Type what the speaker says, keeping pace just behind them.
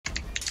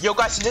Yo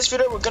guys, in this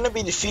video we're gonna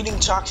be defeating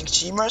toxic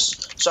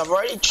teamers. So I've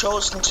already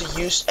chosen to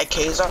use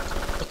Akaza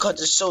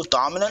because it's so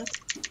dominant,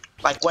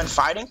 like when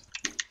fighting.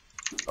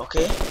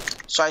 Okay,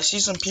 so I see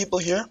some people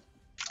here.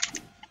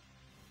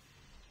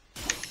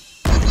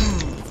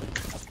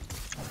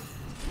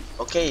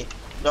 Okay,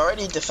 they're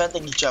already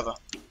defending each other.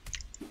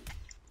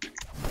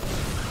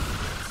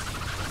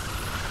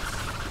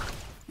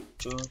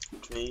 Two,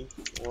 three,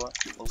 four,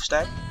 move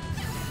stack.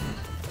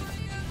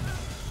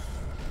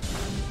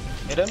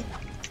 Hit him.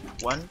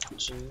 1,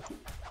 2,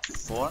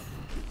 4.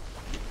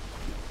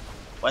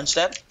 One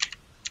step.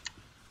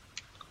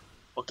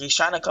 Okay, he's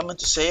trying to come in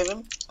to save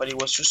him, but he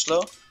was too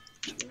slow.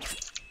 2,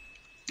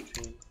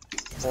 3,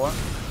 4.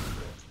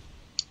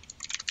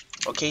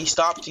 Okay, he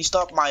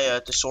stopped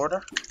my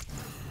disorder.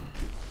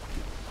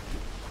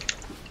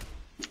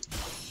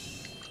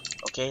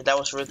 Okay, that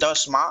was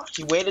smart.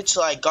 He waited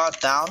till I got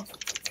down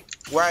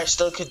where I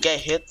still could get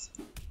hit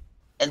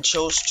and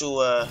chose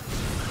to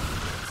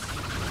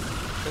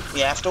hit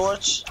me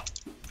afterwards.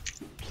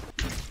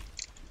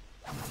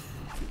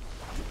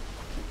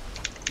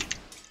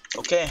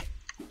 Okay.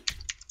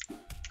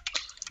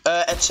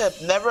 A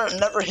tip: never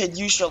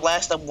use your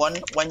last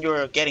M1 when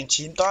you're getting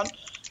teamed on,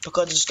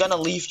 because it's gonna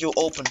leave you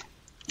open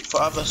for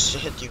others to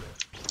hit you.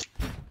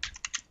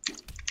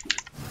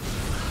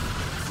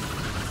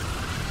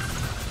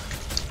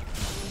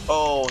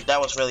 Oh, that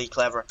was really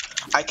clever.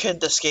 I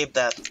couldn't escape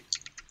that.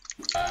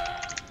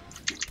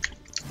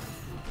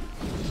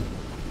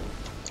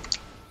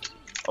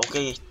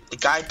 Okay, the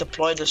guy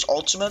deployed his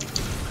ultimate.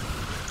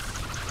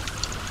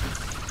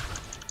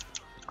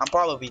 I'm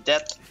probably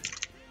dead.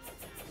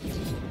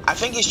 I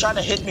think he's trying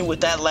to hit me with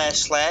that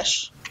last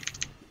slash.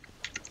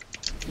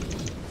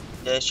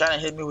 Yeah, he's trying to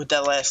hit me with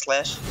that last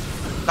slash.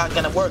 Not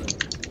gonna work.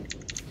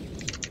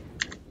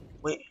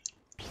 Wait.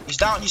 He's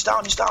down.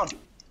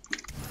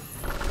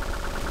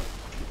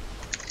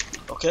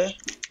 Okay.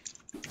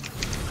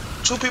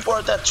 Two people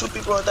are dead.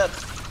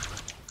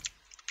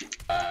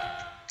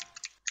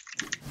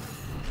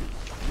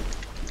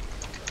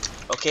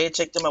 Okay,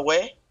 take them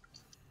away.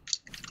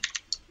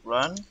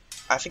 Run.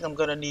 I think I'm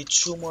gonna need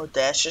 2 more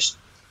dashes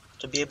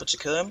to be able to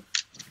kill him.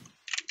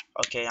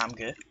 Okay, I'm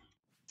good.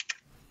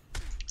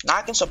 Now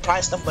I can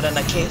surprise them with an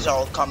Akaza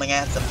all coming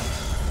at them.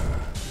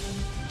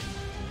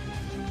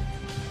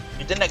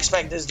 You didn't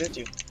expect this, did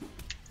you?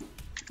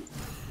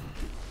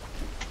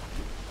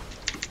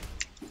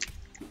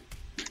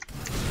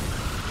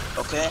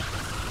 Okay.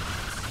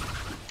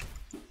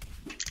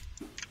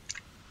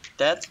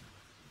 Dead.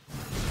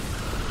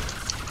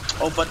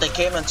 Oh, but they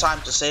came in time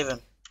to save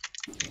him.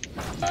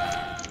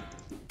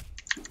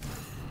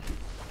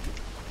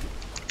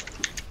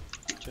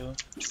 Two,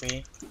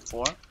 3,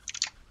 4.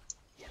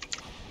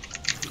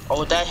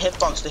 Oh, that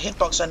hitbox. The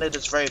hitbox on it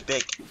is very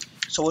big,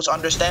 so it's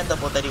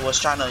understandable that he was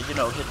trying to, you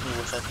know, hit me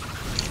with it.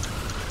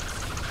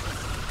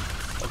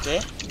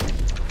 Okay.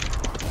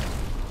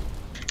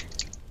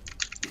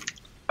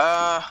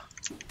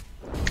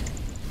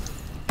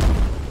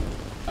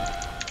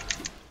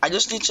 I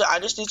just need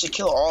to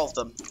kill all of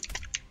them,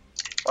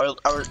 or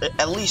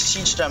at least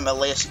teach them a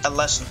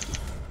lesson.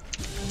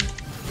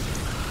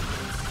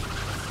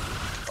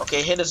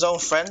 Okay, hit his own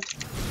friend.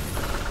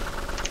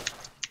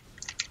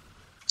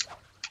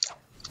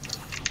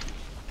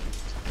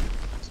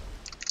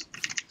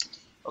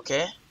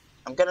 Okay,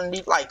 I'm gonna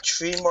need like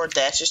 3 more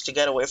dashes to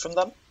get away from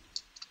them.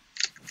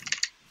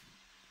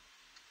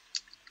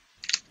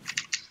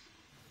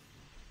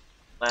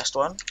 Last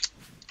one.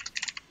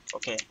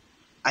 Okay,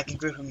 I can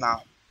grip him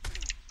now.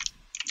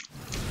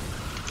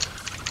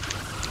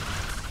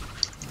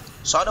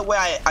 Saw the way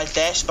I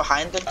dashed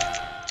behind him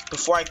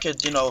before I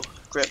could, you know,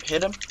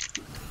 hit him.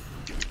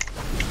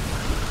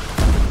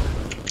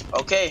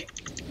 Okay,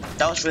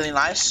 that was really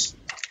nice.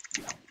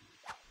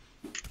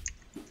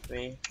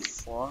 3,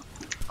 4,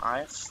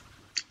 5,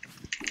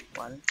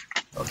 1.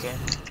 Okay,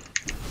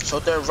 so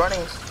they're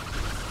running.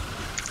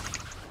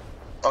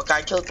 Okay,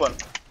 I killed one.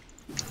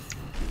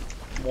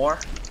 More.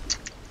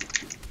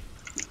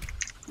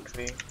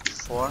 3,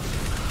 4.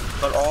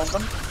 Got all of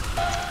them.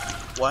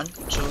 1, 2,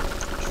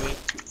 3,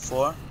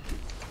 4.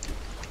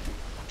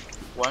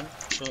 1,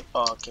 2.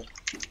 Oh, okay.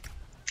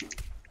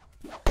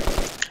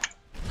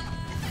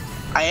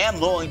 I am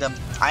lowering them.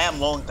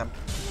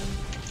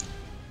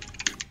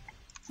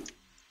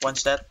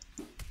 One's dead.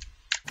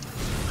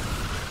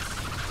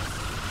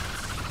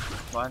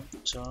 1,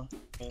 2,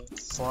 3,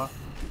 4.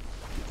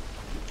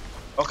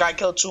 Okay, I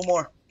killed 2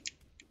 more.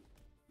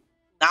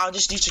 Now I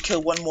just need to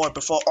kill 1 more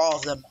before all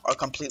of them are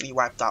completely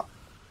wiped out.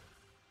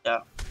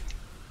 Yeah.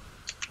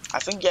 I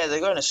think, yeah,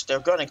 they're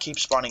gonna keep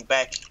spawning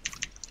back.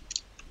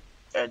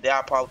 They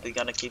are probably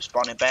gonna keep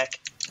spawning back.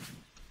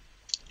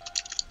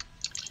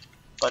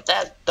 But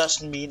that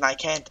doesn't mean I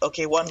can't.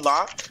 Okay, 1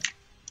 locked.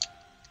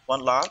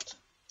 1 locked.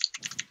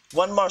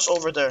 1 more's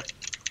over there.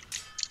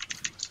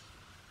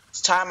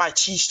 It's time I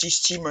teach these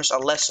teamers a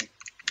lesson.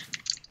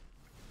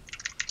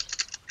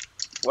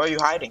 Where are you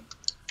hiding?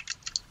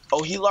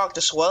 Oh, he locked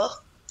as well?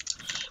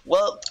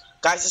 Well,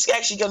 guys, this is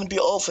actually going to be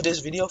all for this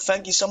video.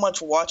 Thank you so much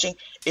for watching.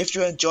 If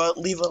you enjoyed,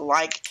 leave a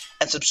like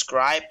and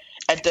subscribe.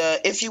 And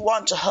if you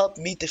want to help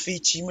me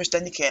defeat teamers,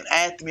 then you can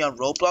add me on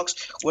Roblox,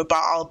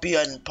 whereby I'll be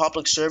on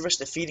public servers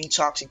defeating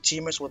toxic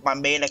teamers with my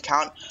main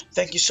account.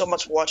 Thank you so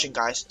much for watching,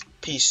 guys.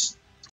 Peace.